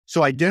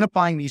So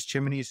identifying these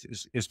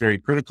chimneys is very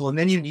critical. And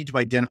then you need to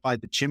identify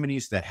the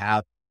chimneys that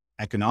have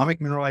economic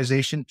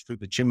mineralization through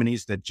the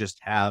chimneys that just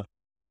have,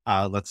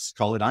 let's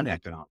call it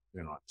uneconomic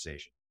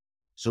mineralization.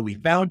 So we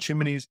found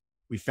chimneys,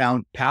 we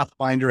found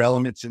pathfinder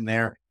elements in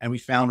there, and we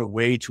found a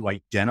way to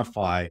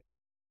identify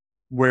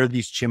where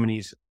these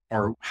chimneys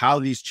are, how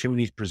these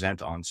chimneys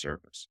present on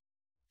surface.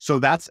 So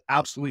that's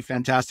absolutely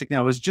fantastic.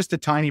 Now, it was just a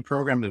tiny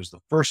program. It was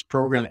the first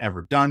program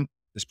ever done.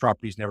 This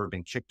property's never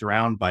been kicked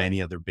around by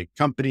any other big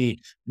company.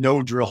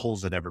 No drill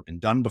holes had ever been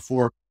done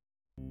before.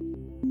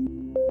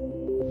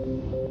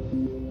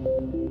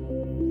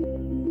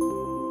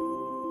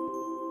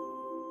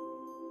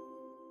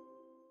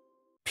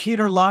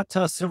 Peter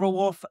Latta, Silver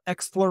Wolf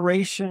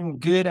Exploration.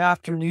 Good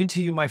afternoon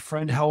to you, my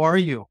friend. How are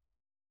you?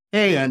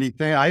 Hey, Andy,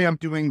 I am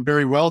doing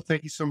very well.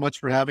 Thank you so much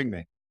for having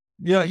me.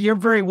 Yeah, you're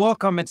very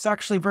welcome. It's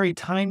actually very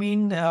timely.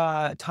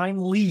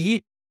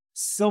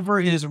 Silver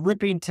is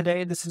ripping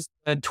today. This is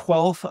the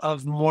 12th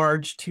of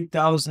March,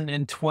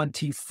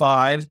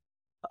 2025.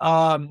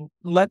 We're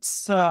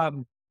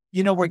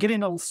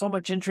getting so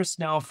much interest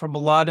now from a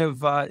lot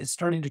of, it's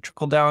starting to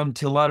trickle down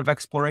to a lot of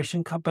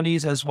exploration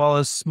companies as well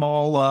as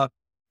small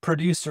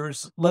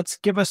producers. Let's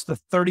give us the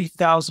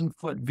 30,000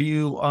 foot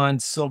view on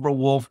Silver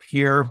Wolf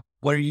here.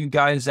 What are you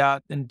guys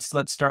at? And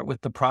let's start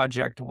with the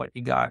project and what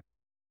you got.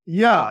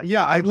 Yeah.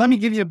 Let me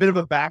give you a bit of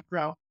a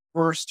background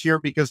first here,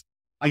 because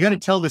I got to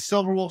tell the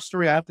Silver Wolf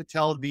story. I have to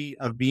tell the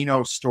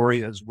Avino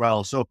story as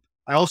well. So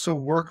I also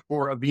work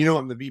for Avino.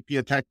 I'm the VP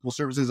of Technical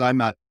Services. I'm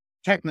a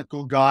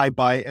technical guy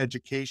by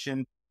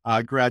education.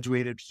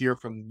 Graduated here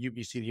from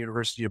UBC, the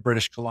University of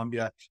British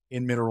Columbia,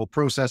 in mineral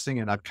processing.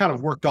 And I've kind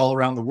of worked all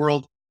around the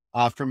world,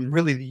 from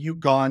really the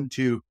Yukon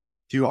to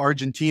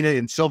Argentina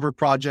in silver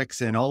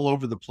projects and all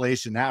over the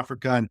place in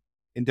Africa and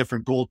in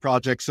different gold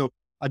projects. So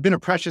I've been a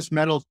precious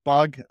metals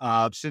bug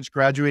since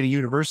graduating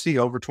university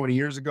over 20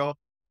 years ago,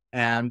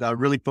 and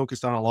really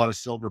focused on a lot of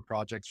silver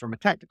projects from a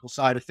technical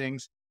side of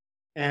things.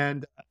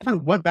 And I kind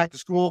of went back to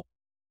school,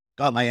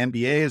 got my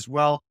MBA as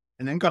well,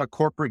 and then got a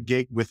corporate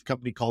gig with a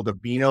company called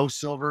Avino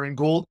Silver and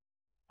Gold,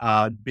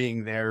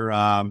 being their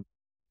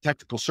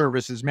technical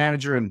services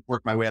manager, and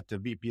worked my way up to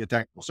VP of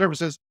Technical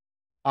Services.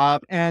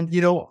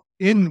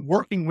 In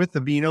working with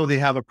Avino, they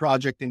have a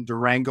project in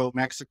Durango,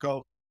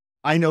 Mexico.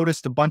 I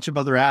noticed a bunch of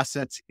other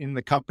assets in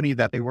the company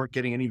that they weren't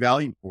getting any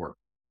value for.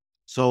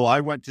 So I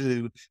went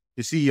to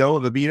the CEO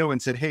of Avino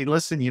and said, hey,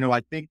 listen,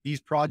 I think these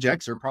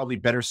projects are probably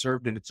better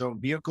served in its own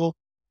vehicle.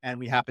 And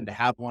we happen to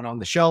have one on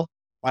the shelf.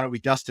 Why don't we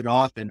dust it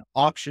off and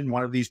auction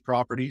one of these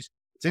properties?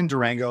 It's in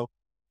Durango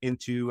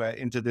into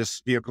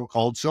this vehicle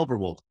called Silver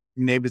Wolf.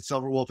 We named it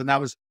Silver Wolf. And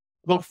that was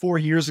about 4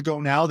 years ago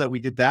now that we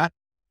did that.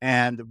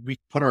 And we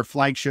put our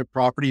flagship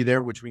property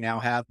there, which we now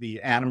have,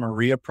 the Anna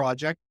Maria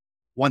project,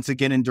 once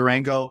again in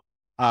Durango.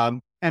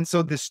 And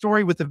so the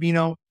story with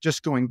Avino,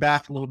 just going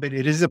back a little bit,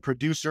 it is a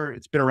producer.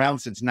 It's been around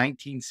since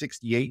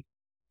 1968.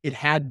 It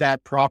had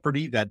that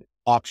property, that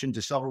option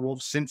to Silver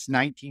Wolf, since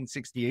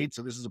 1968.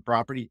 So this is a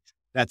property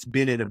that's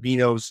been in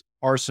Avino's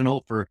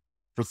arsenal for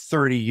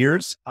 30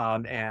 years,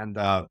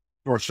 or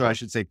so I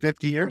should say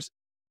 50 years.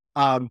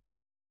 They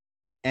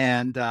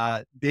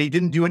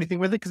didn't do anything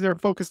with it because they're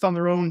focused on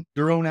their own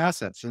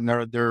assets and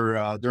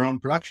their own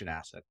production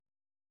asset.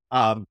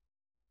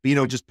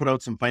 Avino just put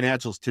out some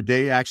financials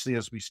today, actually,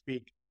 as we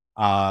speak.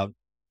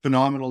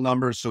 Phenomenal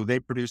numbers. So they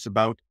produce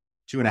about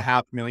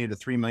 2.5 million to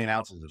 3 million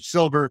ounces of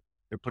silver.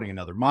 They're putting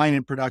another mine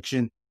in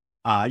production.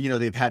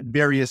 They've had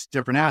various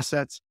different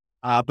assets,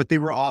 but they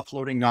were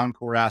offloading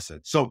non-core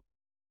assets. So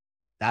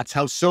that's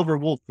how Silver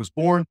Wolf was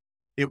born.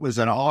 It was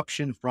an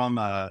option from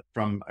a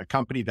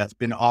company that's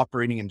been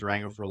operating in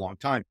Durango for a long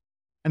time.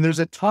 And there's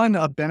a ton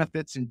of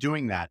benefits in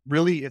doing that.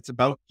 Really, it's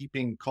about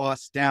keeping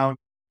costs down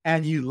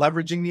and you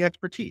leveraging the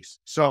expertise.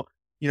 So,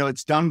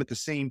 it's done with the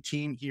same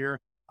team here,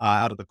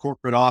 out of the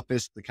corporate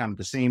office,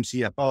 the same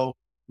CFO.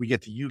 We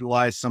get to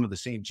utilize some of the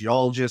same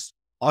geologists.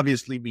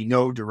 Obviously, we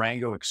know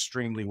Durango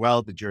extremely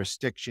well, the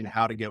jurisdiction,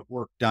 how to get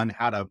work done,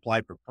 how to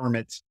apply for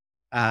permits,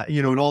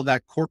 and all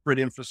that corporate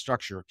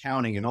infrastructure,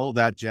 accounting, and all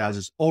that jazz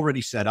is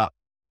already set up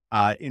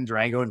in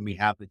Durango, and we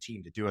have the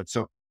team to do it.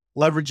 So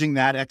leveraging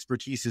that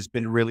expertise has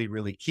been really,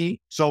 really key.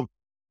 So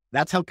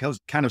that's how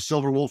kind of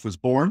Silver Wolf was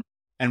born.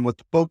 And what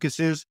the focus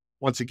is,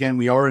 once again,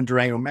 we are in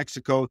Durango,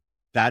 Mexico.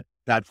 That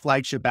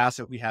flagship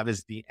asset we have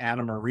is the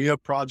Anna Maria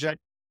project,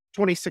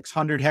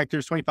 2,500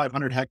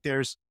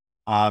 hectares,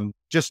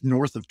 just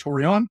north of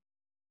Torreon,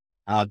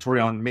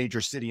 major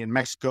city in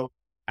Mexico.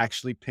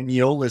 Actually,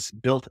 Peñoles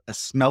built a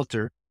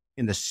smelter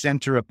in the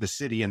center of the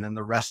city and then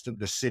the rest of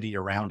the city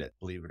around it,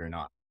 believe it or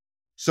not.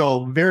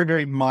 So very,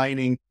 very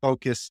mining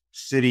focused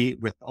city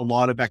with a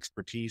lot of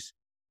expertise.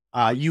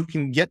 You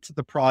can get to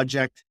the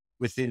project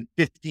within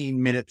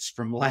 15 minutes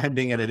from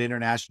landing at an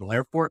international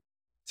airport.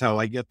 So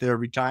I get there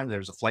every time.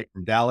 There's a flight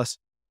from Dallas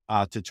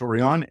to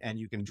Torreon, and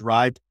you can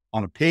drive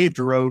on a paved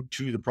road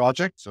to the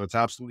project. So it's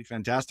absolutely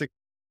fantastic.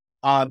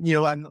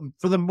 And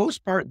for the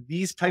most part,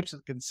 these types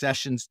of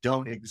concessions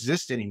don't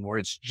exist anymore.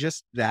 It's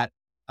just that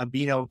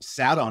Avino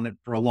sat on it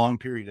for a long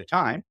period of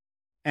time.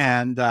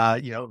 And,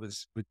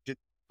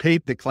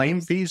 paid the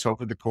claim fees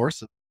over the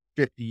course of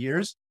 50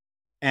 years.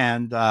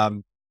 And,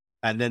 then,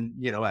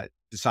 I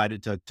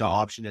decided to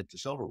option it to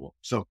Silverwolf.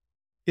 So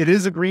it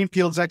is a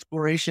greenfields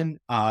exploration.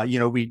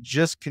 We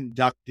just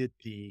conducted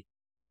the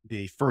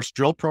first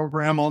drill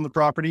program on the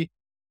property.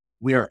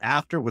 We are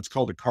after what's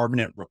called a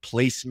carbonate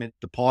replacement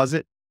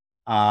deposit.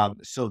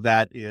 So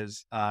that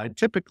is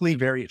typically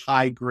very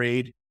high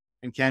grade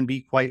and can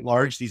be quite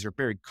large. These are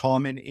very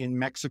common in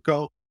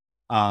Mexico.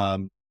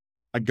 Um,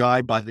 a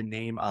guy by the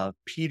name of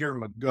Peter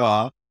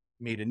Latta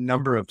made a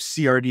number of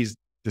CRD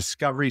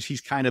discoveries.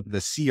 He's kind of the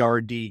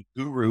CRD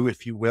guru,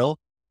 if you will,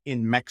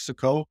 in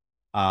Mexico.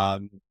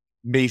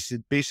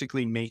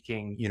 Basically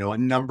making, a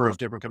number of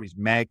different companies,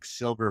 Mag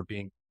Silver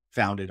being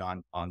founded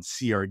on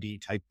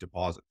CRD type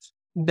deposits.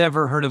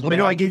 Never heard of I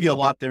know I gave you a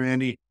lot there,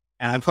 Andy,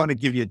 and I'm going to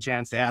give you a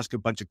chance to ask a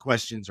bunch of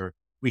questions, or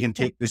we can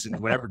take this in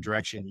whatever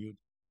direction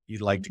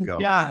you'd like to go.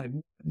 Yeah,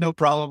 no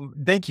problem.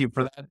 Thank you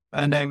for that.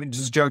 And I'm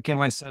just joking.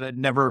 I said I'd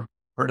never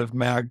heard of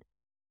Mag.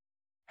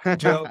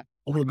 Joe,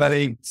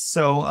 everybody.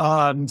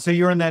 So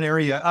you're in that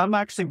area. I'm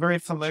actually very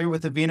familiar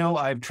with Avino.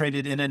 I've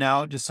traded in and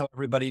out, just so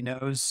everybody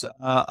knows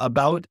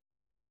about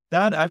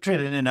that. I've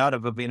traded in and out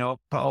of Avino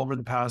over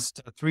the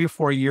past 3 or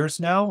 4 years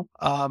now.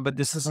 But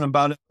this isn't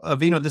about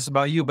Avino. This is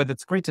about you. But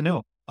it's great to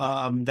know.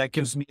 That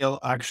gives me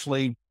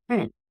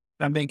that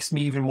makes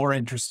me even more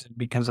interested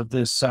because of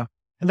this.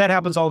 And that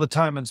happens all the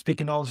time. And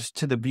speaking also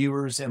to the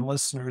viewers and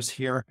listeners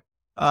here,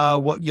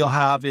 what you'll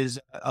have is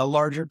a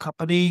larger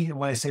company. And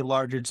when I say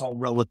larger, it's all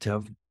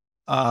relative.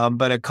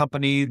 But a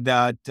company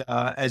that,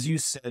 as you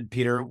said,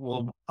 Peter,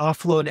 will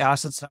offload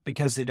assets, not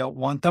because they don't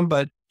want them,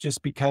 but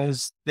just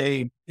because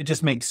it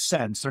just makes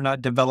sense. They're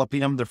not developing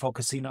them. They're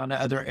focusing on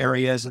other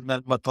areas. And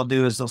then what they'll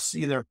do is they'll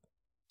either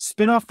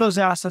spin off those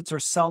assets or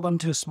sell them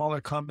to a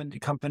smaller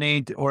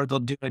company, or they'll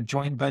do a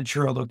joint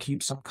venture, or they'll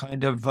keep some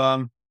kind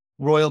of,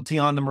 royalty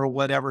on them or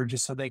whatever,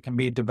 just so they can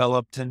be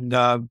developed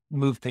and,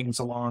 move things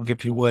along,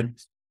 if you would.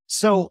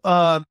 So,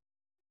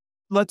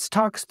 let's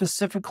talk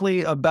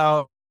specifically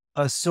about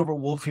Silver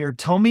Wolf here.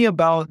 Tell me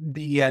about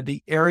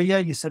the area.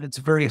 You said it's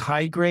a very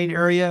high grade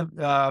area,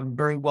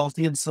 very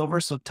wealthy in silver.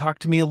 So talk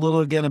to me a little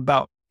again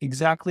about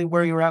exactly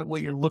where you're at,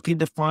 what you're looking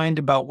to find,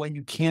 about what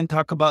you can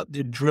talk about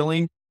the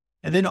drilling.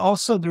 And then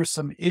also there's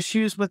some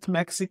issues with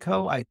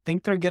Mexico. I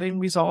think they're getting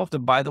resolved.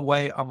 And by the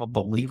way, I'm a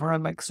believer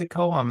in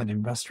Mexico. I'm an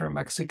investor in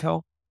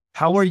Mexico.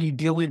 How are you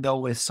dealing though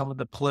with some of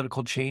the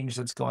political change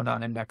that's going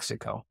on in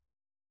Mexico?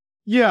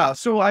 Yeah.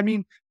 So, I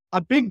mean,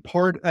 a big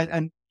part,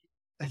 and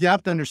you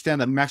have to understand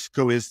that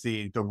Mexico is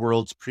the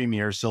world's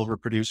premier silver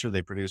producer.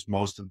 They produce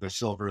most of the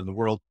silver in the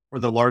world, or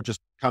the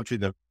largest country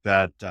the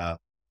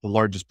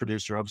largest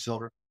producer of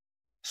silver.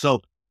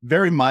 So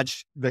very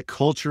much the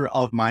culture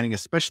of mining,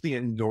 especially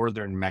in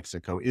northern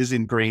Mexico, is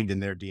ingrained in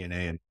their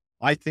DNA. And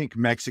I think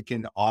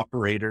Mexican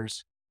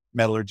operators,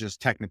 metallurgists,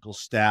 technical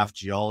staff,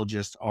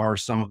 geologists are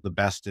some of the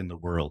best in the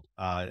world.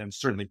 And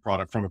certainly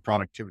from a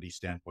productivity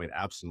standpoint,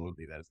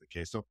 absolutely that is the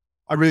case. So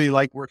I really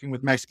like working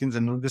with Mexicans,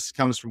 and this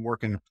comes from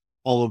working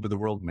all over the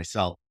world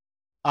myself.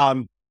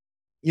 A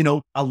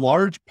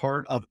large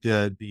part of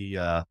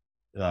the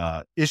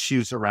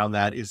issues around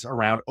that is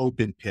around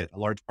open pit, a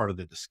large part of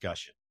the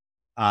discussion.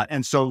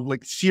 And so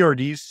like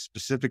CRDs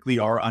specifically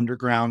are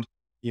underground.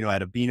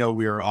 At Avino,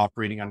 we are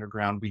operating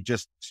underground.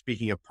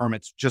 Speaking of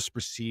permits, just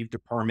received a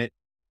permit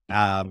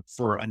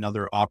for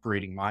another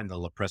operating mine, the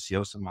La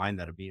Preciosa mine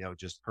that Avino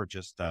just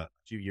purchased a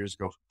few years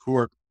ago from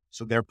Coeur.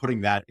 So they're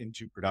putting that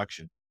into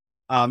production.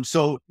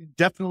 So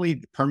definitely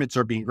the permits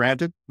are being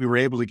granted. We were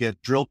able to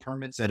get drill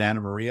permits at Anna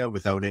Maria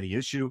without any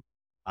issue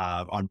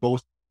on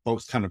both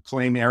kind of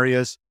claim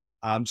areas.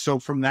 So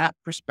from that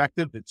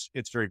perspective,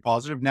 it's very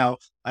positive. Now,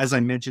 as I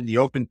mentioned, the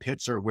open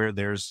pits are where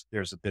there's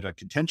a bit of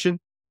contention,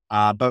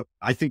 but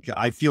I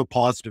feel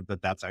positive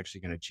that that's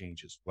actually going to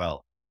change as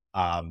well.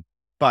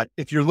 But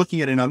if you're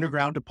looking at an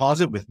underground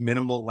deposit with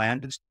minimal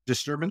land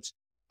disturbance,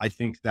 I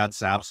think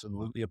that's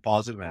absolutely a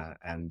positive,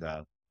 and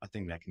I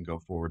think that can go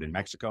forward in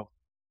Mexico.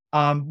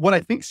 What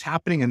I think is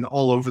happening in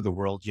all over the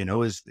world,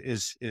 is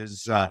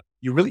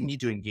you really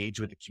need to engage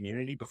with the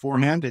community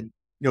beforehand. And,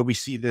 we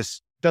see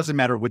this, doesn't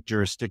matter what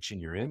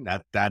jurisdiction you're in,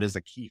 that is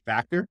a key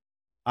factor.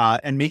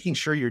 And making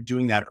sure you're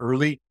doing that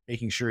early,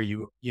 making sure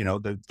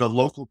the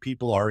local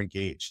people are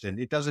engaged. And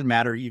it doesn't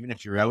matter, even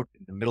if you're out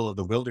in the middle of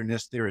the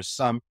wilderness, there is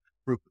some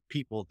group of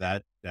people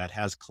that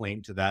has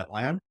claim to that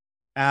land,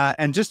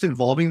 and just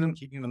involving them,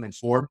 keeping them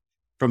informed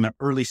from an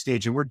early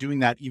stage. And we're doing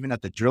that even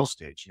at the drill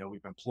stage.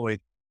 We've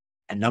employed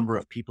a number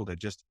of people to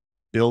just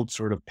build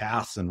sort of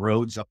paths and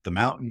roads up the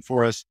mountain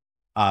for us,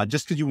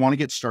 just because you want to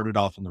get started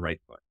off on the right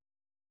foot.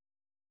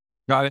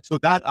 Got it. So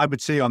that I would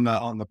say on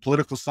the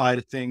political side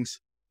of things.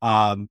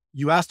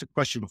 You asked a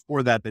question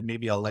before that, but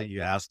maybe I'll let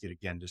you ask it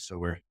again, just so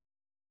we're.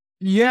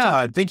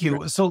 Yeah, thank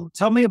you. So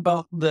tell me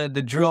about the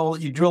drill.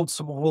 You drilled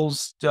some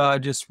holes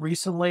just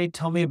recently.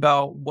 Tell me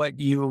about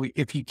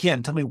if you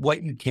can, tell me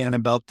what you can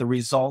about the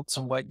results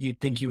and what you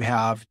think you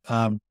have.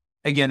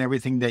 Again,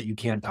 everything that you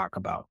can talk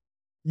about.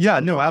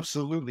 Yeah, no,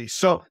 absolutely.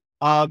 So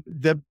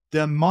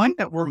The mine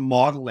that we're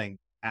modeling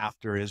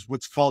after is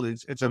what's called,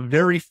 it's a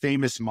very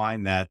famous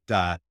mine that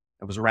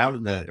was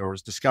around or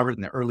was discovered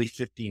in the early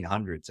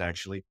 1500s,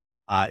 actually.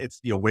 It's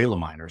the Awela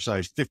mine, or sorry,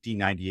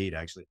 1598,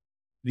 actually.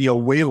 The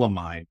Awela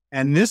mine.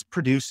 And this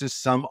produces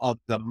some of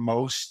the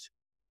most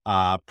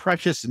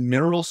precious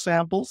mineral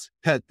samples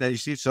that you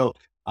see. So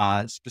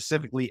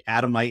specifically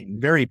adamite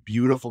and very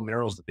beautiful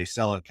minerals that they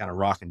sell at kind of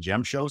rock and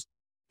gem shows,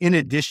 in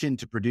addition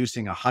to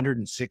producing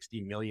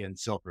 160 million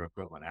silver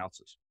equivalent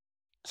ounces.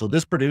 So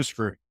this produced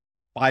for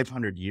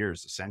 500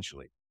 years,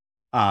 essentially,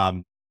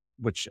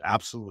 which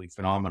absolutely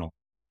phenomenal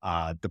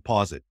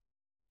deposit.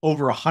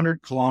 Over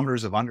 100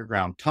 kilometers of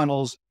underground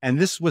tunnels. And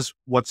this was,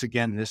 once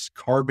again, this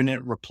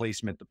carbonate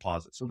replacement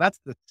deposit. So that's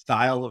the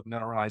style of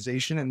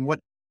mineralization. And what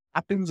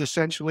happens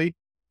essentially,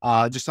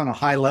 just on a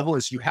high level,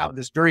 is you have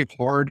this very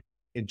hard,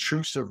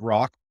 intrusive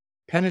rock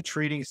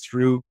penetrating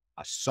through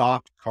a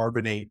soft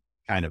carbonate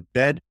kind of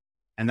bed.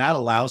 And that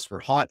allows for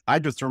hot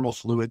hydrothermal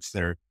fluids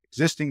that are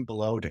existing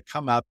below to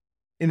come up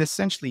in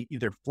essentially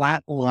either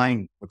flat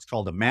line, what's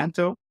called a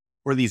manto,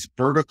 or these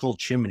vertical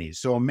chimneys.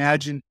 So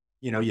imagine,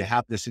 you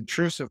have this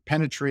intrusive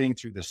penetrating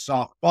through the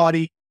soft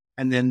body,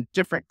 and then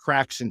different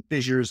cracks and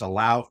fissures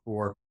allow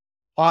for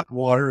hot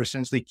water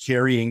essentially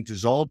carrying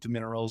dissolved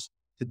minerals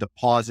to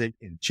deposit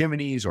in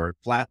chimneys or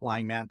flat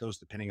lying mantos,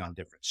 depending on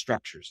different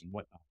structures and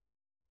whatnot.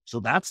 So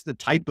that's the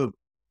type of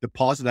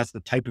deposit. That's the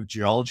type of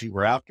geology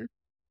we're after.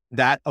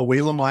 That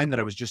Awela mine that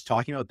I was just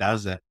talking about, that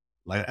is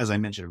as I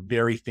mentioned, a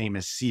very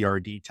famous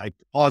CRD type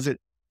deposit.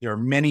 There are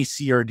many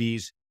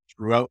CRDs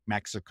throughout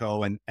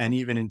Mexico and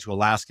even into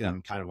Alaska,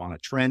 and kind of on a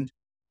trend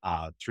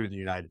through the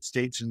United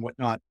States and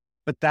whatnot.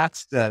 But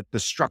that's the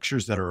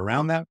structures that are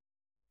around that.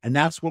 And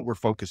that's what we're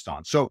focused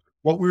on. So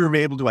what we were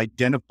able to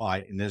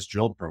identify in this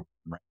drill program,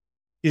 right,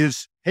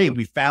 is, hey,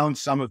 we found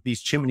some of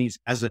these chimneys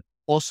as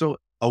also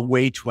a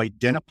way to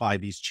identify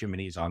these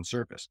chimneys on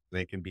surface.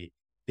 They can be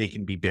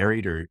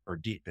buried or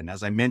deep. And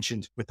as I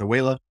mentioned with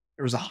Awela,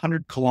 there was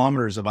 100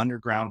 kilometers of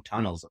underground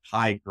tunnels of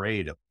high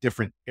grade of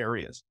different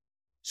areas.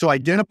 So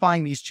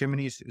identifying these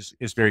chimneys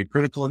is very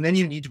critical. And then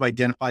you need to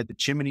identify the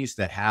chimneys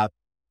that have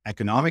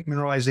economic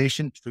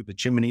mineralization through the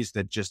chimneys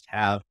that just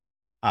have,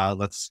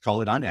 let's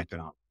call it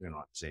uneconomic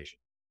mineralization.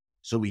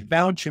 So we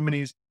found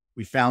chimneys,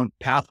 we found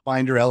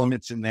pathfinder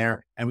elements in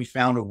there, and we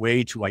found a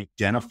way to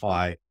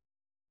identify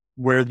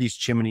where these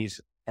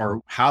chimneys are,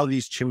 how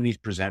these chimneys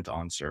present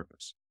on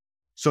surface.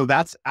 So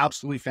that's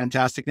absolutely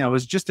fantastic. Now, it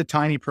was just a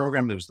tiny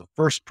program. It was the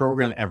first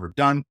program ever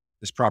done.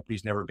 This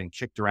property's never been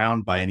kicked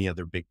around by any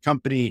other big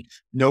company.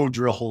 No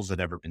drill holes had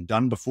ever been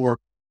done before.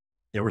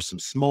 There were some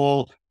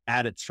small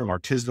adits from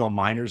artisanal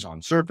miners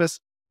on surface.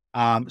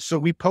 So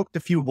we poked a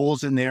few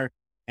holes in there.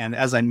 And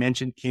as I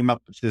mentioned, came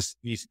up with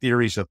these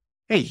theories of,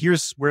 hey,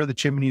 here's where the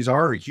chimneys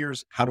are, or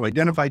here's how to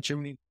identify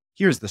chimneys.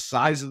 Here's the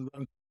size of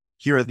them.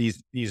 Here are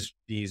these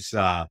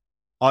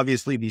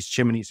obviously these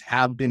chimneys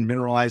have been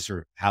mineralized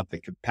or have the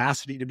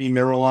capacity to be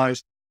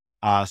mineralized.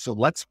 So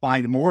let's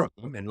find more of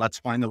them, and let's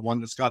find the one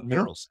that's got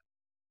minerals.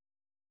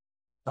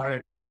 All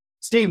right.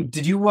 Steve,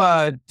 do you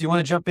want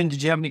to jump in?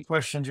 Did you have any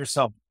questions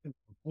yourself?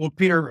 Well,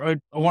 Peter,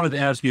 I wanted to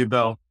ask you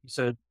about, you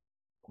said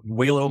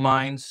Whale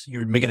mines,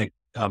 you're making it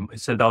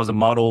said that was a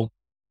model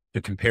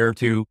to compare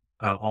to,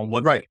 on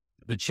what, Right.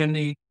 The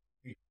chimney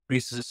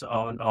basis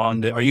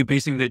are you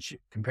basing the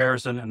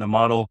comparison and the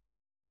model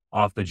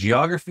off the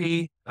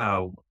geography,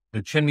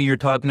 the chimney you're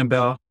talking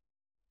about,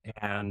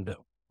 and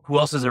who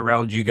else is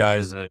around you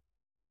guys that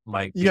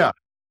might be? Yeah.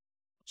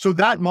 So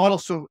that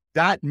model,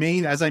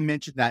 as I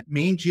mentioned, that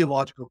main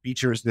geological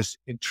feature is this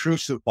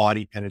intrusive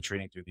body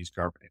penetrating through these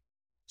carbonates.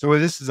 So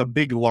this is a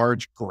big,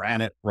 large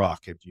granite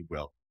rock, if you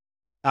will.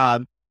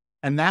 And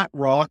that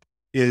rock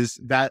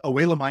that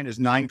Awela mine is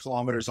 9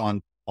 kilometers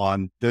on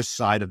this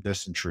side of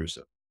this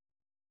intrusive.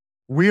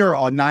 We are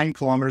on 9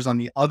 kilometers on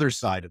the other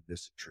side of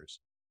this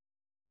intrusive.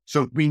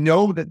 So we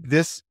know that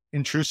this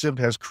intrusive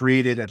has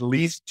created at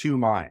least 2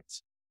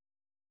 mines.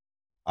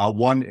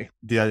 One,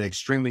 the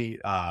extremely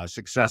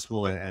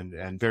successful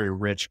and very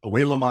rich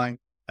Awela mine,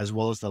 as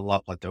well as the La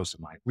Platosa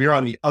mine. We are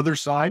on the other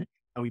side,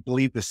 and we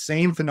believe the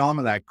same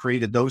phenomena that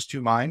created those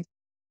 2 mines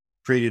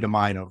created a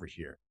mine over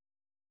here.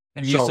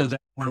 And you said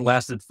that one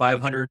lasted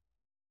 500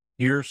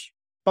 years?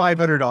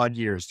 500 odd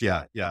years.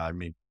 Yeah. I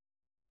mean,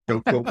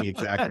 don't quote me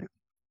exactly.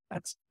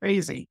 That's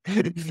crazy.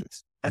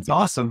 That's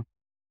awesome.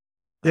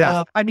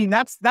 Yeah. I mean,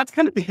 that's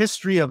kind of the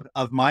history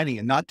of mining,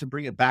 and not to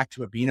bring it back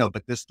to Avino,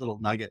 but this little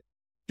nugget.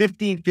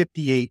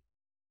 1558,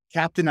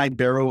 Captain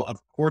Ibero of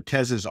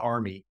Cortez's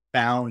army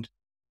found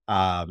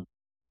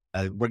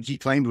what he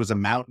claimed was a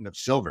mountain of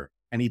silver,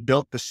 and he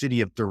built the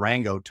city of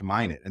Durango to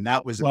mine it. And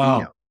that was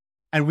Avino.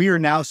 And we are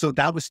now, so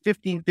that was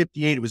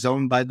 1558. It was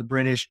owned by the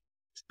British.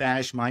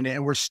 Spanish mined it,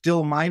 and we're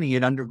still mining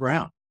it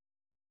underground.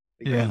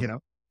 Yeah.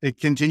 It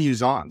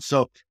continues on.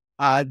 So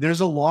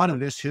there's a lot of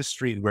this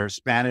history where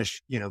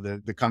Spanish,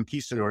 the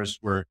conquistadors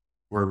were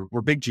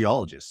big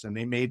geologists, and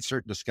they made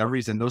certain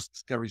discoveries, and those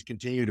discoveries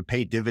continue to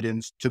pay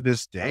dividends to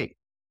this day.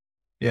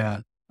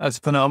 Yeah, that's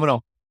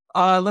phenomenal.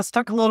 Let's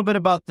talk a little bit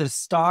about the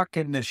stock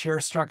and the share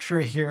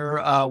structure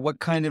here. What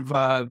kind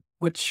of,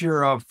 what's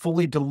your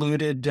fully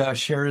diluted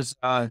shares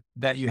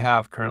that you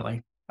have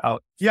currently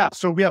out? Yeah.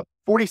 So we have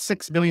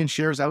 46 million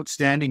shares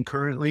outstanding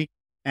currently,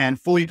 and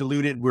fully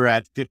diluted, we're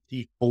at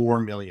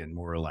 54 million,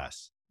 more or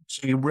less.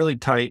 So you're really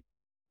tight.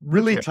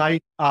 Really Okay.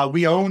 tight.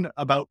 We own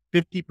about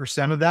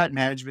 50% of that.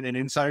 Management and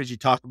insiders, you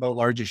talk about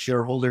largest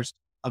shareholders.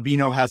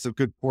 Avino has a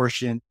good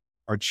portion.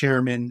 Our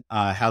chairman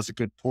has a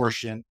good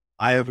portion.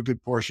 I have a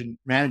good portion.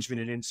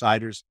 Management and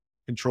insiders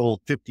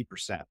control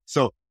 50%.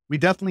 So we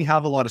definitely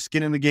have a lot of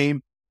skin in the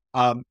game.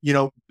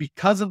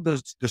 Because of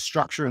the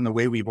structure and the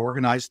way we've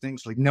organized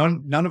things, like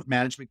none of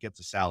management gets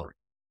a salary.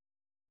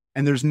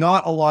 And there's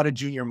not a lot of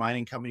junior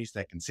mining companies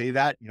that can say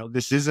that.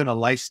 This isn't a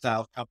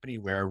lifestyle company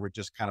where we're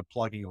just kind of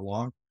plugging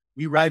along.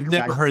 We I've never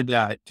recognize, heard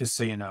that, just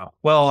so you know.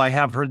 Well, I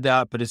have heard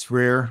that, but it's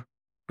rare.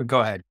 But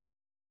go ahead.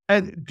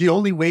 and the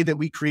only way that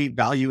we create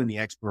value in the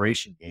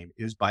exploration game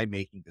is by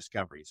making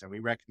discoveries. And we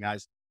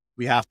recognize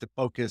we have to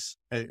focus,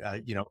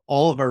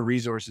 all of our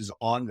resources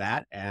on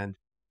that and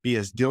be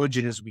as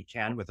diligent as we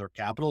can with our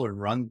capital and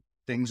run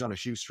things on a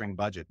shoestring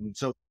budget. And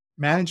so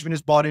management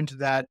has bought into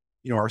that.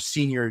 Our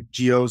senior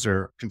geos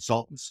or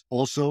consultants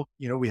also,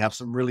 we have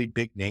some really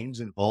big names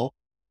involved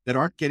that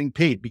aren't getting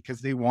paid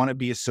because they want to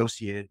be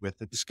associated with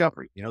the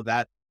discovery.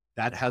 That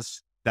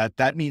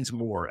means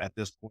more at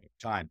this point in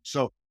time.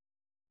 So,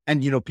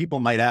 and people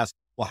might ask,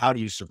 well, how do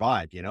you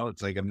survive?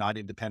 It's like I'm not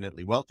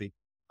independently wealthy,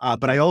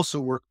 but I also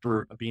work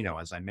for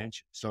Avino, as I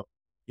mentioned. So,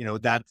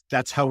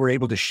 that's how we're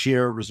able to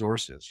share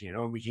resources.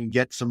 We can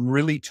get some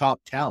really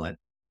top talent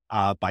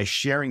by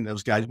sharing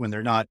those guys when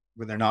they're not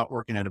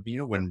working at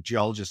Avino, when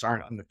geologists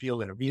aren't on the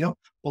field at Avino.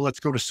 Well, let's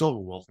go to Silver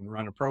Wolf and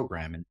run a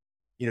program, and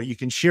you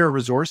can share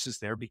resources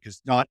there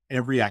because not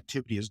every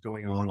activity is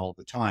going on all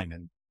the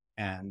time,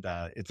 and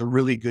it's a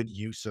really good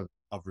use of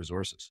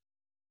resources.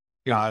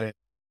 Got it.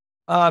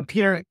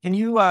 Peter, can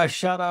you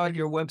shout out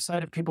your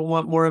website if people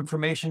want more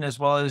information, as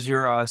well as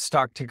your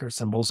stock ticker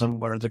symbols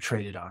and what are they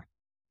traded on?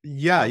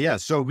 Yeah, yeah.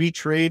 So we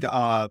trade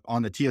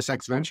on the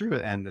TSX Venture,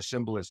 and the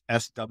symbol is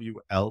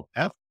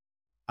SWLF.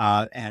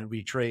 And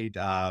we trade,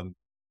 or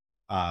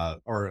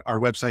our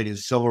website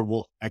is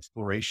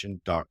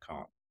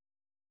silverwolfexploration.com.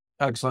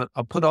 Excellent.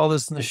 I'll put all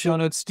this in the show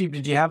notes. Steve,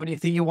 did you have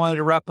anything you wanted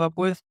to wrap up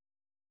with?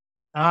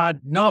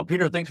 No,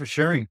 Peter, thanks for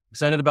sharing.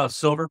 Excited about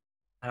silver.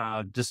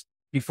 Just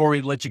before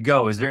we let you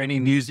go, is there any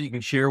news that you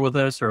can share with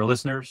us or our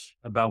listeners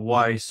about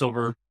why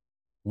Silver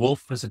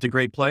Wolf is such a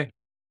great play?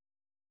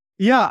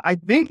 Yeah, I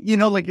think,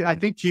 I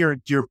think to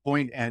your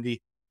point,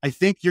 Andy, I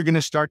think you're going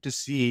to start to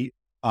see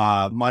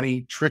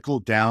money trickle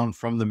down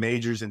from the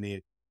majors and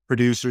the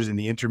producers and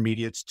the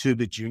intermediates to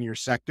the junior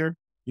sector.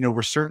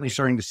 We're certainly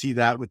starting to see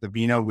that with the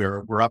Vino.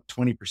 We're up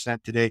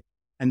 20% today.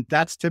 And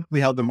that's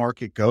typically how the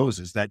market goes,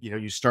 is that,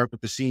 you start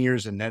with the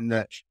seniors and then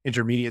the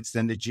intermediates,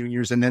 then the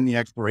juniors, and then the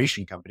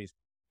exploration companies.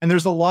 And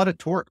there's a lot of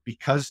torque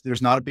because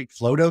there's not a big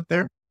float out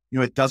there.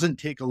 It doesn't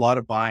take a lot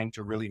of buying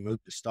to really move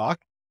the stock.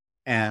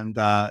 And,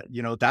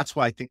 that's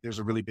why I think there's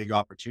a really big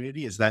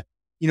opportunity is that,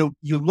 you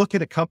look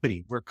at a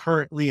company, we're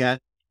currently at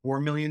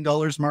 $4 million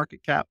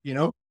market cap,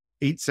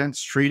 8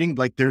 cents trading.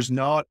 Like there's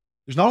not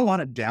a lot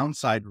of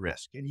downside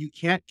risk, and you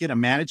can't get a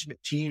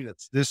management team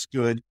that's this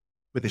good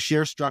with a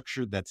share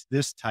structure that's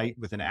this tight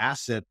with an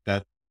asset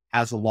that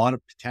has a lot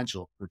of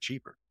potential for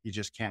cheaper. You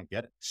just can't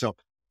get it. So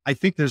I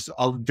think there's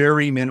a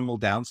very minimal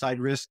downside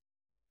risk,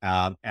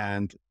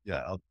 and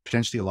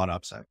potentially a lot of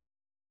upside.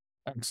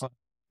 Excellent.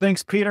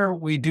 Thanks, Peter.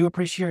 We do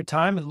appreciate your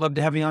time and love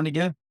to have you on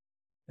again.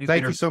 Thanks,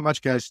 Thank Peter. you so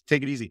much, guys.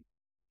 Take it easy.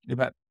 You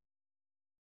bet.